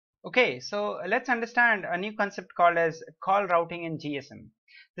Okay, so let's understand a new concept called as call routing in GSM.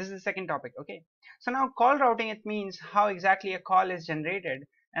 This is the second topic. Okay, so now call routing, it means how exactly a call is generated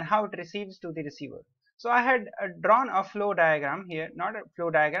and how it receives to the receiver. So I had drawn a flow diagram here, not a flow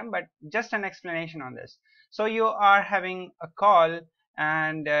diagram but just an explanation on this. So you are having a call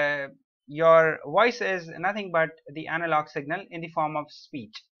and your voice is nothing but the analog signal in the form of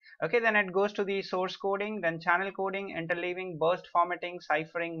speech. Okay, then it goes to the source coding, then channel coding, interleaving, burst formatting,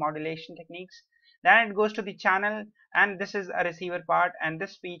 ciphering, modulation techniques. Then it goes to the channel, and this is a receiver part, and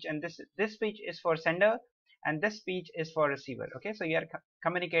this speech and this speech is for sender, and this speech is for receiver. Okay, so you are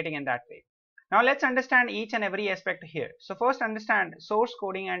communicating in that way. Now let's understand each and every aspect here. So first understand source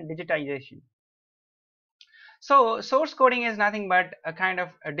coding and digitization. So source coding is nothing but a kind of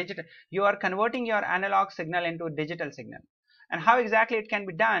a digital, you are converting your analog signal into a digital signal. And how exactly it can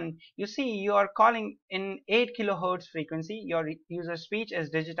be done? You see, you are calling in 8 kilohertz frequency, your user speech is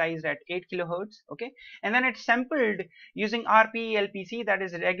digitized at 8 kilohertz, okay, and then it's sampled using RPLPC, that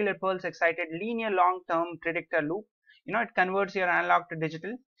is regular pulse excited linear long term predictor loop. You know, it converts your analog to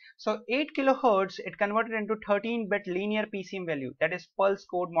digital. So 8 kilohertz, it converted into 13-bit linear PCM value, that is pulse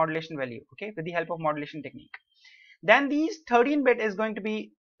code modulation value, okay, with the help of modulation technique. Then these 13-bit is going to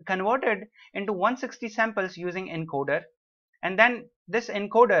be converted into 160 samples using encoder, and then this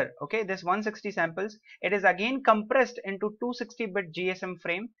encoder, okay, this 160 samples, it is again compressed into 260-bit GSM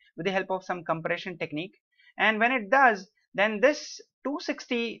frame with the help of some compression technique. And when it does, then this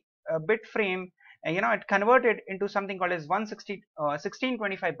 260 bit frame, it converted into something called as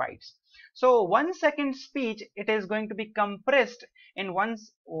 1625 bytes. So 1 second speech, it is going to be compressed in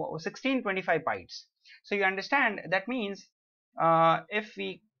 1625 bytes. So you understand, that means if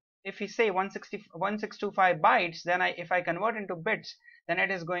we say 1625 bytes, then if I convert into bits, then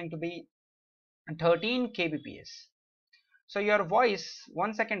it is going to be 13 kbps. So your voice,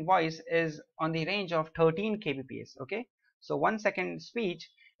 1 second voice is on the range of 13 kbps. Okay, so 1 second speech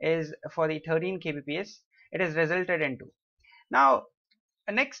is for the 13 kbps it is resulted into. Now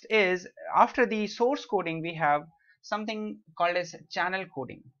next is, after the source coding, we have something called as channel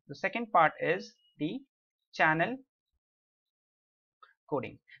coding. The second part is the channel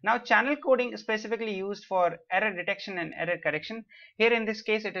coding. Now channel coding is specifically used for error detection and error correction. Here in this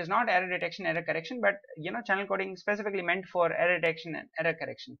case it is not error detection, error correction, but channel coding is specifically meant for error detection and error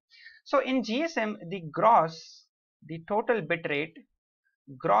correction. So in GSM, the total bit rate,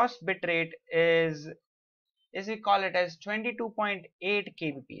 gross bit rate is we call it as 22.8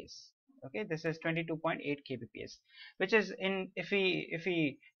 kbps. Okay, this is 22.8 kbps, which is, in if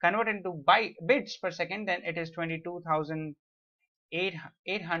we convert into bits per second, then it is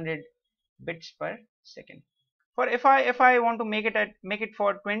 22,800 bits per second. For if I want to make it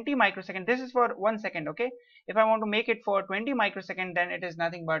for 20 microsecond, this is for 1 second. Okay, if I want to make it for 20 microsecond, then it is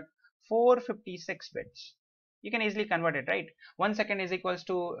nothing but 456 bits. You can easily convert it, right? 1 second is equals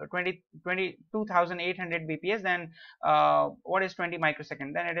to 22,800 bps. Then what is 20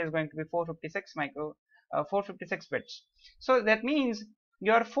 microsecond? Then it is going to be 456 bits. So that means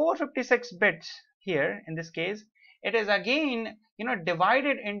your 456 bits here in this case, it is again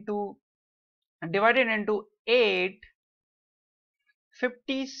divided into 8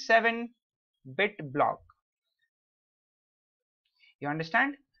 57-bit block. You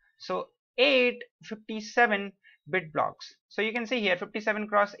understand? So 8 57-bit blocks. So you can see here 57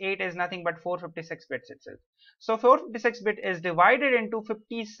 cross 8 is nothing but 456 bits itself. So 456 bit is divided into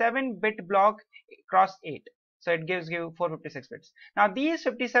 57-bit block cross 8. So it gives you 456 bits. Now these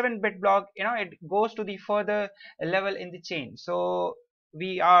 57-bit block, it goes to the further level in the chain. So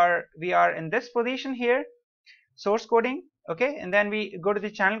we are in this position here, source coding. Okay, and then we go to the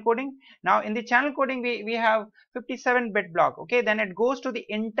channel coding. Now in the channel coding, we have 57-bit block. Okay, then it goes to the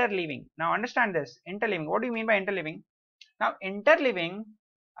interleaving. Now understand this interleaving. What do you mean by interleaving? Now interleaving,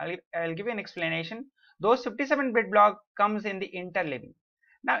 I'll give you an explanation. Those 57-bit block comes in the interleaving.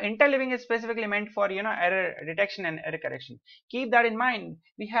 Now interleaving is specifically meant for error detection and error correction. Keep that in mind.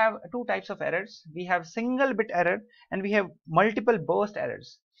 We have two types of errors. We have single bit error and we have multiple burst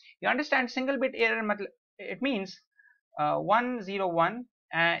errors. You understand single bit error? It means 101,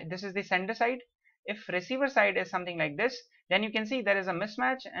 this is the sender side. If receiver side is something like this, then you can see there is a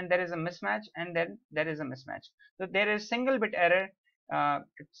mismatch and there is a mismatch and then there is a mismatch. So there is single bit error.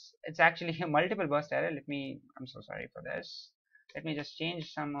 It's actually a multiple burst error. I'm so sorry for this. Let me just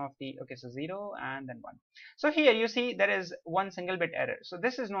change some of the, okay, so 0 and then 1. So here you see there is one single bit error. So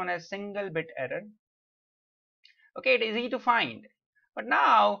this is known as single bit error. Okay, it is easy to find. But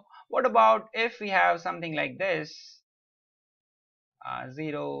now what about if we have something like this,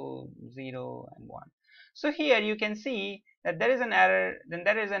 0, 0 and 1. So here you can see that there is an error, then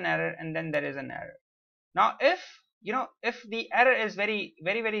there is an error, and then there is an error. Now if if the error is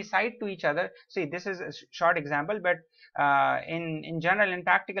very side to each other, see, this is a short example, but in general, in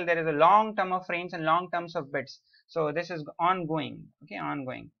practical, there is a long term of frames and long terms of bits, so this is ongoing, okay,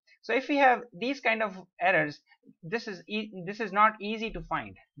 ongoing. So if we have these kind of errors, this is not easy to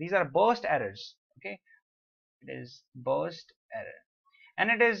find. These are burst errors, okay, it is burst error,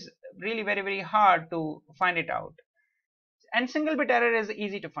 and it is really very hard to find it out, and single bit error is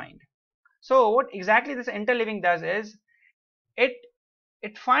easy to find. So what exactly this interleaving does is it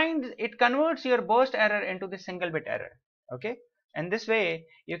converts your burst error into the single bit error, okay, and this way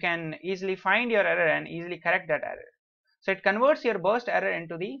you can easily find your error and easily correct that error. So it converts your burst error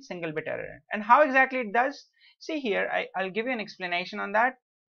into the single bit error. And how exactly it does, see here, I'll give you an explanation on that.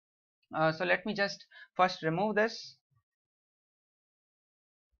 So let me just first remove this.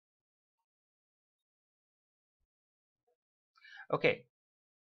 Okay,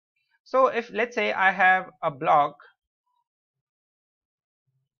 so if let's say I have a block,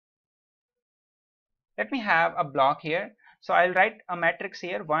 let me have a block here. So I'll write a matrix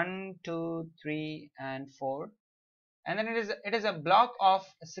here, 1 2 3 and 4, and then it is a block of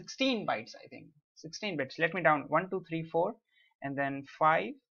 16 bytes, I think 16 bits. Let me down 1 2 3 4 and then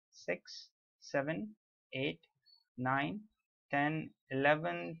 5 6 7 8 9 10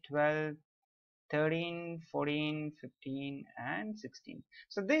 11 12 13 14 15 and 16.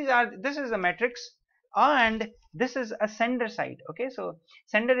 So this is a matrix, and this is a sender side, okay. So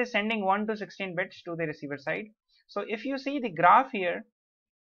sender is sending 1 to 16 bits to the receiver side. So if you see the graph here,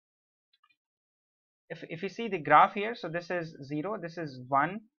 if you see the graph here, so this is 0, this is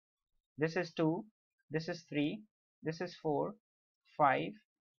 1, this is 2, this is 3, this is 4, 5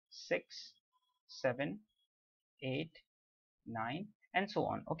 6 7 8 9 and so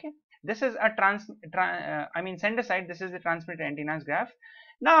on, okay. This is a sender side, this is the transmitter antenna's graph.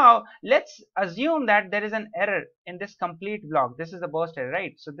 Now let's assume that there is an error in this complete block. This is the burst error,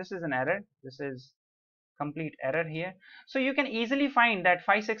 right? So this is an error, this is complete error here. So you can easily find that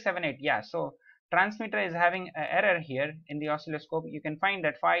 5 6 7 8, yeah, so transmitter is having an error here in the oscilloscope. You can find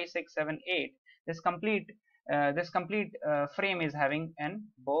that 5 6 7 8, this complete frame is having an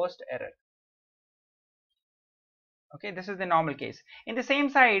burst error. Okay, this is the normal case. In the same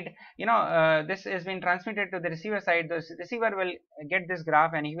side, this has been transmitted to the receiver side. The receiver will get this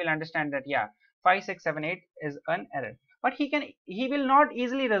graph and he will understand that, yeah, 5 6 7 8 is an error, but he will not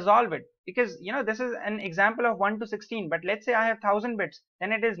easily resolve it, because this is an example of 1 to 16. But let's say I have 1000 bits,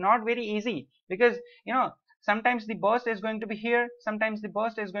 then it is not very easy, because sometimes the burst is going to be here, sometimes the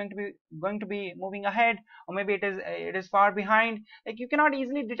burst is going to be moving ahead, or maybe it is far behind. Like, you cannot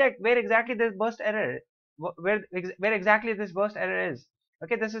easily detect where exactly this burst error where exactly this burst error is.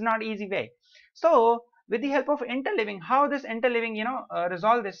 Okay, this is not easy way. So with the help of interleaving, how this interleaving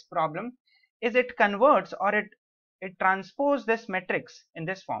resolve this problem is it converts, or it transposes this matrix in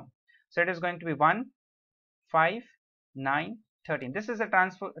this form. So it is going to be 1 5 9 13. This is a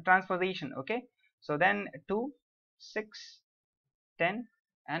transposition, okay. So then 2 6 10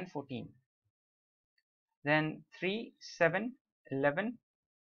 and 14, then 3 7 11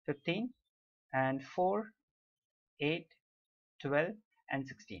 15 and 4 8 12 and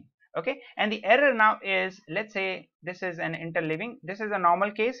 16, okay. And the error now is, let's say this is an interleaving, this is a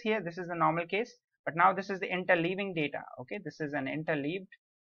normal case here, this is the normal case, but now this is the interleaving data, okay. This is an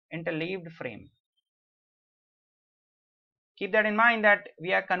interleaved frame. Keep that in mind, that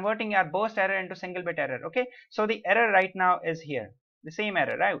we are converting our burst error into single bit error, okay. So the error right now is here, the same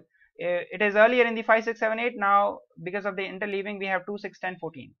error, right? It is earlier in the 5 6 7 8. Now because of the interleaving we have 2 6 10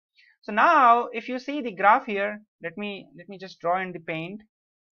 14. So now if you see the graph here, let me just draw in the paint.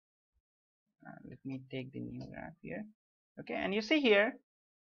 Let me take the new graph here, okay. And you see here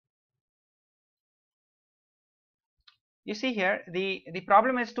the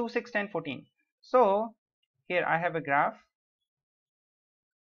problem is 2 6 10 14. So here I have a graph.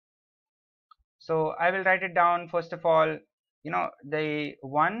 So I will write it down. First of all, the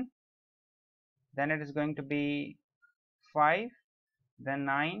 1, then it is going to be 5, then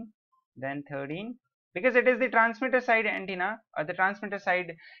 9, then 13, because it is the transmitter side antenna, or the transmitter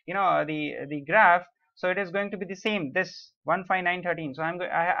side, the graph. So it is going to be the same, this 1 5 9 13. So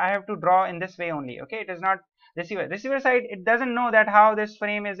I have to draw in this way only, okay. It is not receiver side, it doesn't know that how this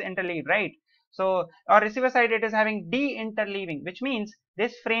frame is interleaved, right? So our receiver side, it is having de-interleaving, which means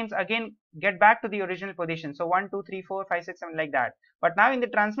these frames again get back to the original position. So 1 2 3 4 5 6 7 like that. But now in the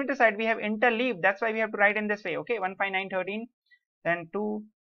transmitter side we have interleaved, that's why we have to write in this way, okay. 1 5 9 13, then 2,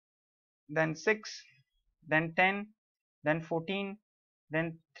 then 6, then 10, then 14,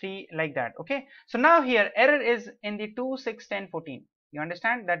 then 3, like that. Okay, so now here error is in the 2, 6, 10, 14. You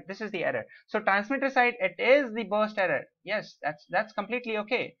understand that this is the error. So transmitter side, it is the burst error. Yes, that's completely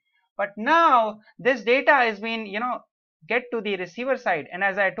okay. But now this data is being, get to the receiver side, and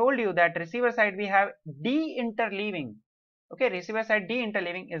as I told you that receiver side we have de-interleaving. Okay, receiver side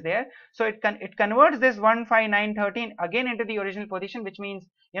de-interleaving is there, so it converts this 1, 5, 9, 13 again into the original position, which means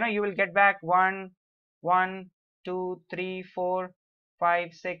you will get back 1, 1, 2, 3, 4,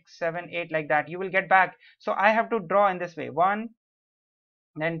 5, 6, 7, 8, like that you will get back. So I have to draw in this way: 1,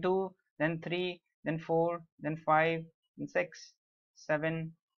 then 2, then 3, then 4, then 5, then 6,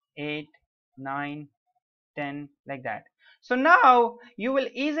 7, 8, 9, 10, like that. So now you will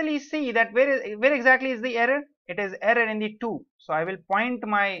easily see that where exactly is the error. It is error in the 2. So I will point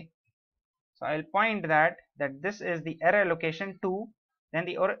that this is the error location 2, then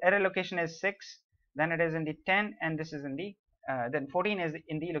the error location is 6, then it is in the 10, and this is in the then 14 is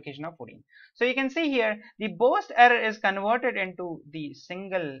in the location of 14. So you can see here the burst error is converted into the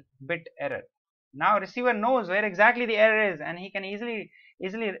single bit error. Now receiver knows where exactly the error is, and he can easily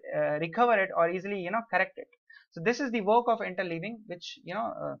recover it or easily correct it. So this is the work of interleaving, which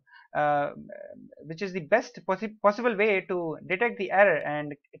which is the best possible way to detect the error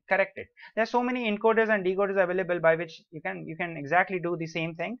and correct it. There are so many encoders and decoders available by which you can exactly do the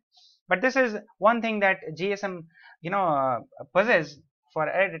same thing. But this is one thing that GSM possess for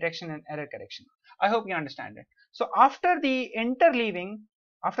error detection and error correction. I hope you understand it. So after the interleaving,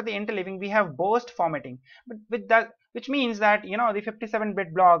 we have burst formatting, but with that, which means that the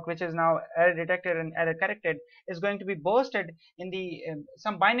 57-bit block, which is now error detected and error corrected, is going to be bursted in the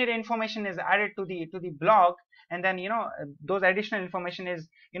some binary information is added to the block, and then those additional information is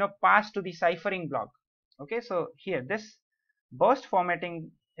passed to the ciphering block. Okay, so here this burst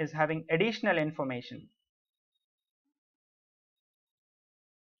formatting is having additional information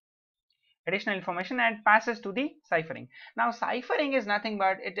and passes to the ciphering. Now ciphering is nothing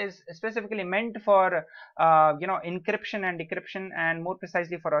but it is specifically meant for encryption and decryption, and more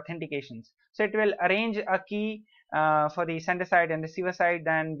precisely for authentications. So it will arrange a key for the sender side and receiver side,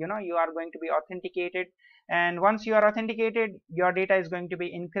 then you are going to be authenticated, and once you are authenticated, your data is going to be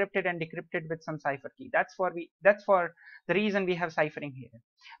encrypted and decrypted with some cipher key. That's for the reason we have ciphering here.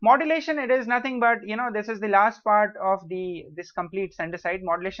 Modulation, it is nothing but this is the last part of this complete sender side.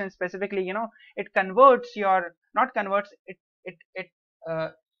 Modulation specifically, it converts your not converts it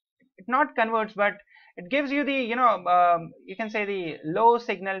not converts, but it gives you the you can say the low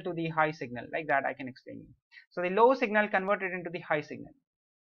signal to the high signal, like that I can explain you. So the low signal converted into the high signal.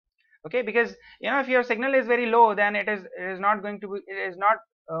 Okay, because if your signal is very low, then it is not going to be, it is not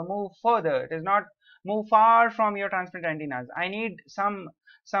move further, it is not move far from your transmitter antennas. I need some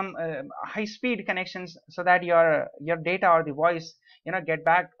high speed connections so that your data or the voice get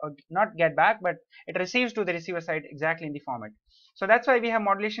back, or not get back, but it receives to the receiver side exactly in the format. So that's why we have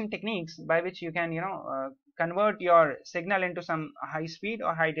modulation techniques by which you can convert your signal into some high speed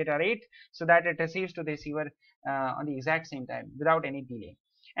or high data rate, so that it receives to the receiver on the exact same time without any delay.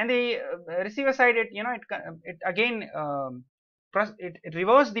 And the receiver side, it again it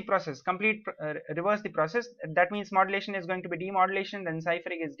reverse the process, reverse the process. That means modulation is going to be demodulation, then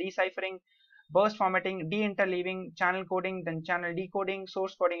ciphering is deciphering, burst formatting, de-interleaving, channel coding, then channel decoding,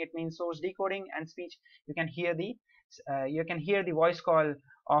 source coding, it means source decoding, and speech, you can hear the voice call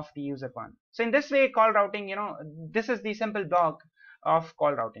of the user one. So in this way, call routing, this is the simple block of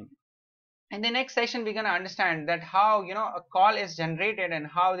call routing. In the next session, we're going to understand that how a call is generated and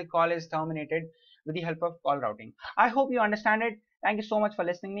how the call is terminated with the help of call routing. I hope you understand it. Thank you so much for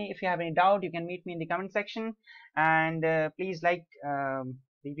listening to me. If you have any doubt, you can meet me in the comment section, and please like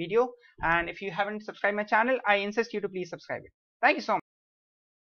the video. And if you haven't subscribed my channel, I insist you to please subscribe it. Thank you so much.